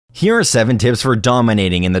Here are 7 tips for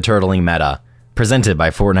dominating in the turtling meta, presented by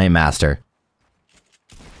FortniteMaster.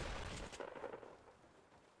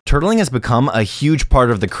 Turtling has become a huge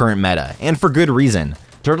part of the current meta, and for good reason.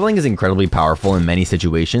 Turtling is incredibly powerful in many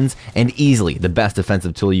situations, and easily the best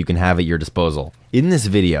defensive tool you can have at your disposal. In this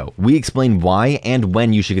video, we explain why and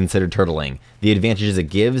when you should consider turtling, the advantages it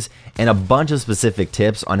gives, and a bunch of specific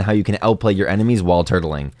tips on how you can outplay your enemies while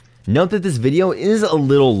turtling. Note that this video is a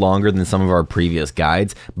little longer than some of our previous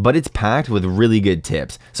guides, but it's packed with really good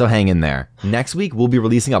tips, so hang in there. Next week, we'll be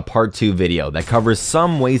releasing a part 2 video that covers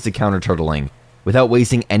some ways to counter turtling. Without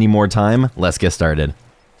wasting any more time, let's get started.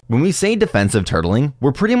 When we say defensive turtling,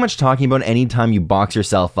 we're pretty much talking about any time you box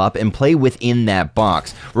yourself up and play within that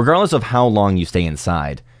box, regardless of how long you stay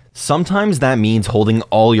inside. Sometimes that means holding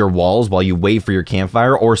all your walls while you wait for your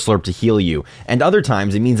campfire or slurp to heal you, and other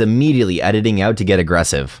times it means immediately editing out to get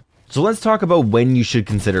aggressive. So let's talk about when you should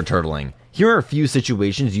consider turtling. Here are a few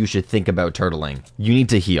situations you should think about turtling. You need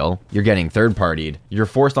to heal, you're getting third-partied, you're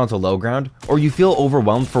forced onto low ground, or you feel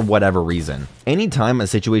overwhelmed for whatever reason. Anytime a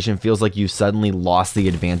situation feels like you've suddenly lost the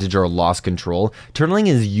advantage or lost control, turtling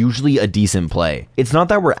is usually a decent play. It's not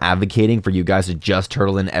that we're advocating for you guys to just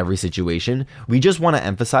turtle in every situation, we just want to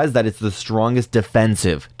emphasize that it's the strongest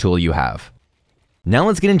defensive tool you have. Now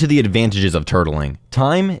let's get into the advantages of turtling.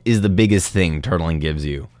 Time is the biggest thing turtling gives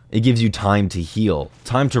you. It gives you time to heal,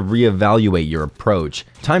 time to reevaluate your approach,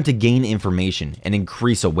 time to gain information and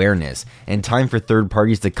increase awareness, and time for third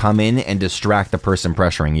parties to come in and distract the person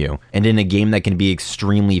pressuring you. And in a game that can be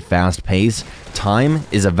extremely fast-paced, time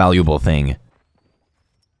is a valuable thing.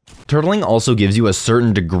 Turtling also gives you a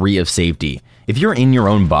certain degree of safety. If you're in your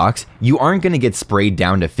own box, you aren't going to get sprayed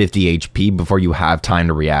down to 50 HP before you have time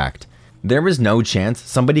to react. There is no chance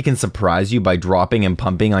somebody can surprise you by dropping and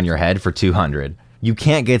pumping on your head for 200. You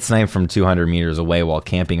can't get sniped from 200 meters away while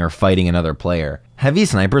camping or fighting another player. Heavy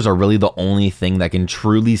snipers are really the only thing that can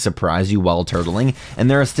truly surprise you while turtling, and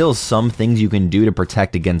there are still some things you can do to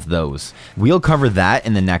protect against those. We'll cover that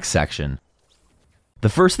in the next section. The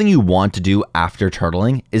first thing you want to do after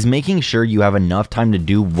turtling is making sure you have enough time to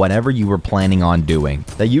do whatever you were planning on doing.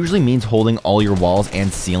 That usually means holding all your walls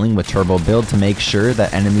and ceiling with turbo build to make sure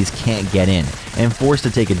that enemies can't get in and forced to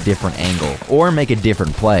take a different angle or make a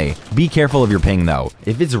different play. Be careful of your ping though.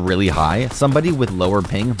 If it's really high, somebody with lower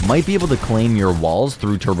ping might be able to claim your walls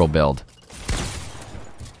through turbo build.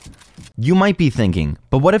 You might be thinking,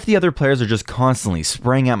 but what if the other players are just constantly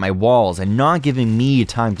spraying at my walls and not giving me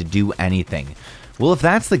time to do anything? Well, if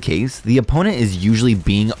that's the case, the opponent is usually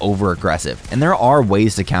being over-aggressive, and there are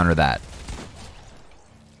ways to counter that.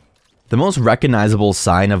 The most recognizable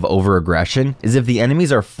sign of over-aggression is if the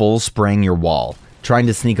enemies are full spraying your wall, trying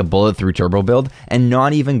to sneak a bullet through turbo build, and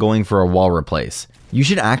not even going for a wall replace. You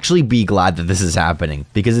should actually be glad that this is happening,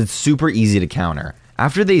 because it's super easy to counter.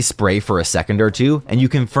 After they spray for a second or two, and you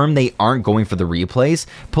confirm they aren't going for the replays,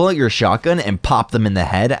 pull out your shotgun and pop them in the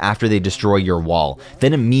head after they destroy your wall,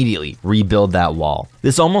 then immediately rebuild that wall.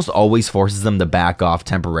 This almost always forces them to back off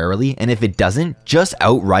temporarily, and if it doesn't, just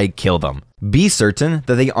outright kill them. Be certain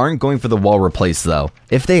that they aren't going for the wall replace though.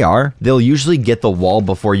 If they are, they'll usually get the wall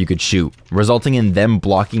before you could shoot, resulting in them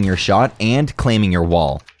blocking your shot and claiming your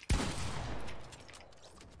wall.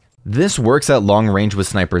 This works at long range with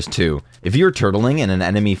snipers too. If you're turtling and an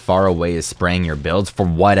enemy far away is spraying your builds for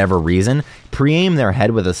whatever reason, pre-aim their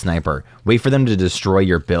head with a sniper, wait for them to destroy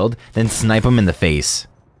your build, then snipe them in the face.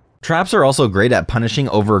 Traps are also great at punishing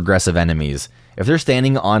over-aggressive enemies. If they're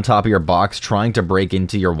standing on top of your box trying to break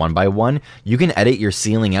into your 1x1, you can edit your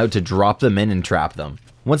ceiling out to drop them in and trap them.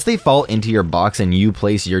 Once they fall into your box and you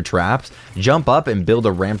place your traps, jump up and build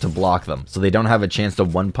a ramp to block them so they don't have a chance to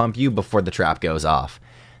one-pump you before the trap goes off.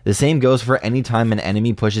 The same goes for any time an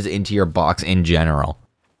enemy pushes into your box in general.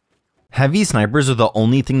 Heavy snipers are the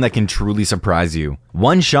only thing that can truly surprise you.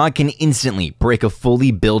 One shot can instantly break a fully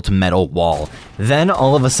built metal wall. Then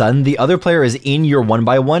all of a sudden, the other player is in your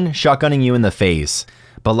 1x1, shotgunning you in the face.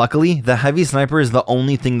 But luckily, the heavy sniper is the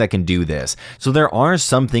only thing that can do this, so there are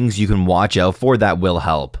some things you can watch out for that will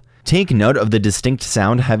help. Take note of the distinct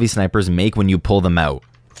sound heavy snipers make when you pull them out.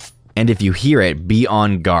 And if you hear it, be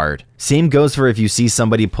on guard. Same goes for if you see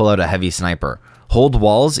somebody pull out a heavy sniper. Hold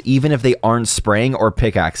walls even if they aren't spraying or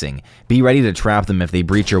pickaxing. Be ready to trap them if they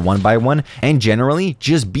breach your 1x1, and generally,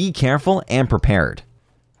 just be careful and prepared.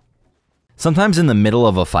 Sometimes in the middle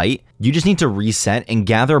of a fight, you just need to reset and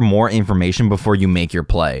gather more information before you make your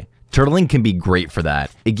play. Turtling can be great for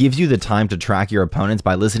that. It gives you the time to track your opponents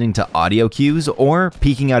by listening to audio cues or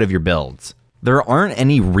peeking out of your builds. There aren't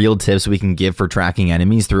any real tips we can give for tracking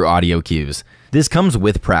enemies through audio cues. This comes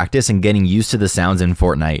with practice and getting used to the sounds in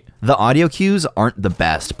Fortnite. The audio cues aren't the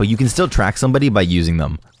best, but you can still track somebody by using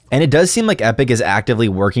them. And it does seem like Epic is actively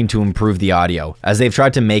working to improve the audio, as they've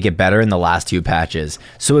tried to make it better in the last 2 patches,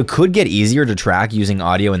 so it could get easier to track using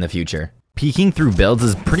audio in the future. Peeking through builds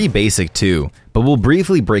is pretty basic too, but we'll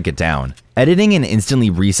briefly break it down. Editing and instantly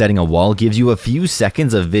resetting a wall gives you a few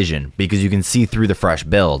seconds of vision because you can see through the fresh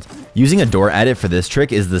build. Using a door edit for this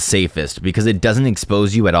trick is the safest because it doesn't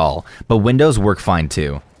expose you at all, but windows work fine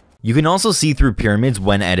too. You can also see through pyramids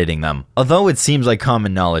when editing them, although it seems like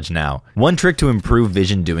common knowledge now. One trick to improve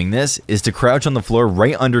vision doing this is to crouch on the floor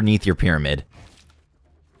right underneath your pyramid.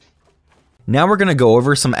 Now we're going to go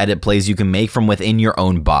over some edit plays you can make from within your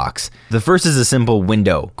own box. The first is a simple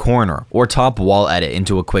window, corner, or top wall edit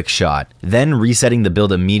into a quick shot, then resetting the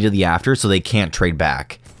build immediately after so they can't trade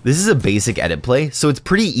back. This is a basic edit play, so it's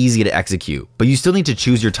pretty easy to execute, but you still need to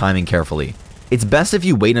choose your timing carefully. It's best if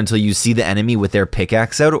you wait until you see the enemy with their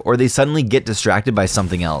pickaxe out or they suddenly get distracted by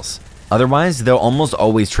something else. Otherwise, they'll almost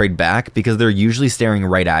always trade back because they're usually staring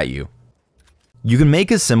right at you. You can make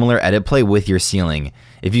a similar edit play with your ceiling.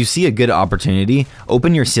 If you see a good opportunity,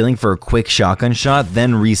 open your ceiling for a quick shotgun shot,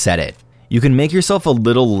 then reset it. You can make yourself a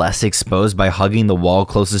little less exposed by hugging the wall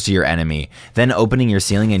closest to your enemy, then opening your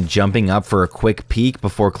ceiling and jumping up for a quick peek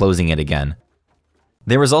before closing it again.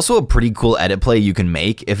 There is also a pretty cool edit play you can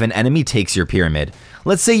make if an enemy takes your pyramid.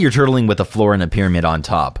 Let's say you're turtling with a floor and a pyramid on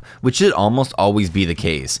top, which should almost always be the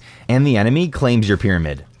case, and the enemy claims your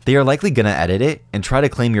pyramid. They are likely gonna edit it and try to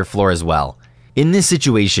claim your floor as well. In this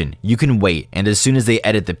situation, you can wait, and as soon as they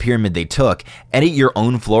edit the pyramid they took, edit your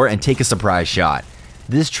own floor and take a surprise shot.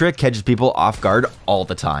 This trick catches people off guard all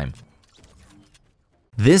the time.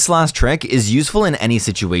 This last trick is useful in any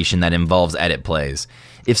situation that involves edit plays.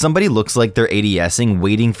 If somebody looks like they're ADSing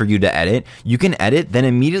waiting for you to edit, you can edit then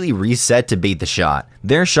immediately reset to bait the shot.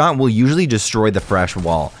 Their shot will usually destroy the fresh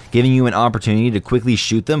wall, giving you an opportunity to quickly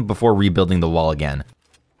shoot them before rebuilding the wall again.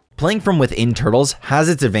 Playing from within turtles has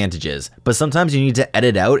its advantages, but sometimes you need to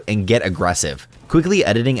edit out and get aggressive. Quickly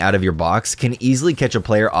editing out of your box can easily catch a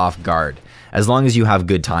player off guard, as long as you have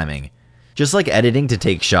good timing. Just like editing to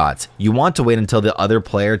take shots, you want to wait until the other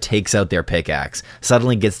player takes out their pickaxe,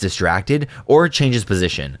 suddenly gets distracted, or changes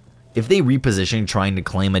position. If they reposition trying to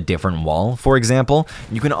claim a different wall, for example,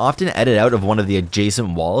 you can often edit out of one of the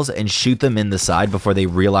adjacent walls and shoot them in the side before they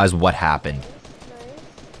realize what happened.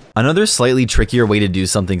 Another slightly trickier way to do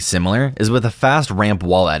something similar is with a fast ramp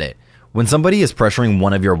wall edit. When somebody is pressuring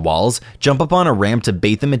one of your walls, jump up on a ramp to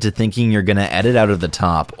bait them into thinking you're gonna edit out of the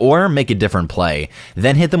top or make a different play,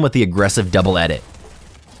 then hit them with the aggressive double edit.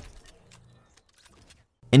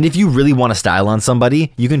 And if you really want to style on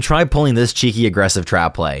somebody, you can try pulling this cheeky aggressive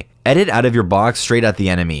trap play. Edit out of your box straight at the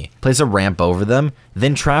enemy, place a ramp over them,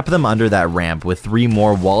 then trap them under that ramp with 3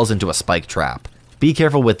 more walls into a spike trap. Be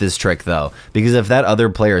careful with this trick though, because if that other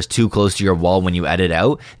player is too close to your wall when you edit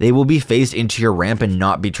out, they will be faced into your ramp and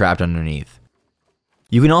not be trapped underneath.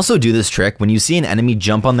 You can also do this trick when you see an enemy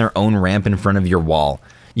jump on their own ramp in front of your wall.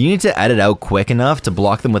 You need to edit out quick enough to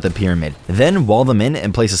block them with a pyramid, then wall them in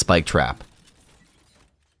and place a spike trap.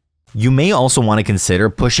 You may also want to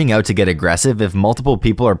consider pushing out to get aggressive if multiple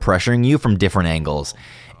people are pressuring you from different angles.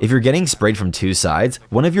 If you're getting sprayed from 2 sides,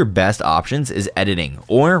 one of your best options is editing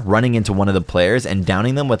or running into one of the players and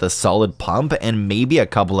downing them with a solid pump and maybe a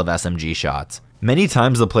couple of SMG shots. Many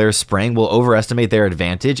times the players spraying will overestimate their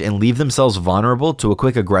advantage and leave themselves vulnerable to a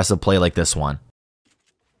quick aggressive play like this one.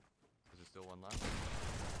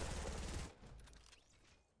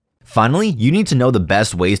 Finally, you need to know the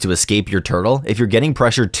best ways to escape your turtle if you're getting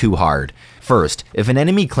pressured too hard. First, if an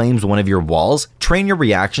enemy claims one of your walls, train your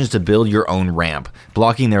reactions to build your own ramp,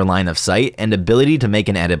 blocking their line of sight and ability to make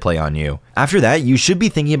an edit play on you. After that, you should be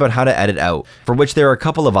thinking about how to edit out, for which there are a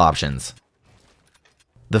couple of options.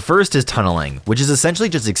 The first is tunneling, which is essentially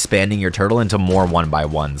just expanding your turtle into more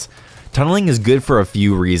 1x1s. Tunneling is good for a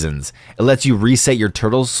few reasons. It lets you reset your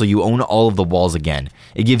turtles so you own all of the walls again.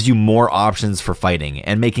 It gives you more options for fighting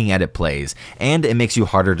and making edit plays, and it makes you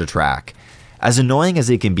harder to track. As annoying as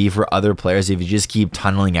it can be for other players if you just keep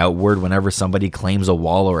tunneling outward whenever somebody claims a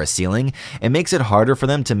wall or a ceiling, it makes it harder for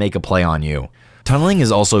them to make a play on you. Tunneling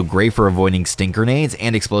is also great for avoiding stink grenades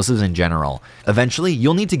and explosives in general. Eventually,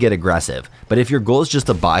 you'll need to get aggressive, but if your goal is just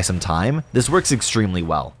to buy some time, this works extremely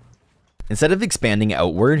well. Instead of expanding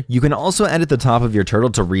outward, you can also edit the top of your turtle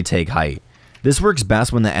to retake height. This works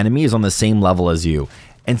best when the enemy is on the same level as you.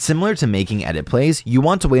 And similar to making edit plays, you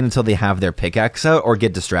want to wait until they have their pickaxe out or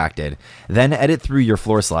get distracted. Then edit through your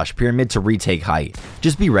floor/pyramid to retake height.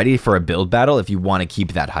 Just be ready for a build battle if you want to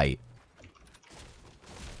keep that height.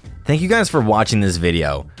 Thank you guys for watching this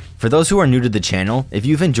video. For those who are new to the channel, if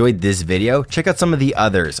you've enjoyed this video, check out some of the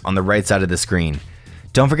others on the right side of the screen.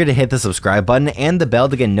 Don't forget to hit the subscribe button and the bell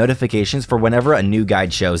to get notifications for whenever a new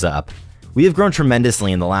guide shows up. We have grown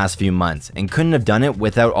tremendously in the last few months and couldn't have done it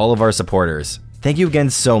without all of our supporters. Thank you again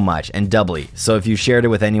so much, and doubly so if you shared it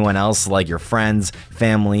with anyone else like your friends,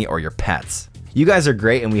 family, or your pets. You guys are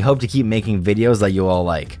great, and we hope to keep making videos that you all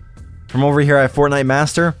like. From over here at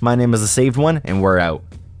FortniteMaster, my name is The Saved One, and we're out.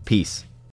 Peace.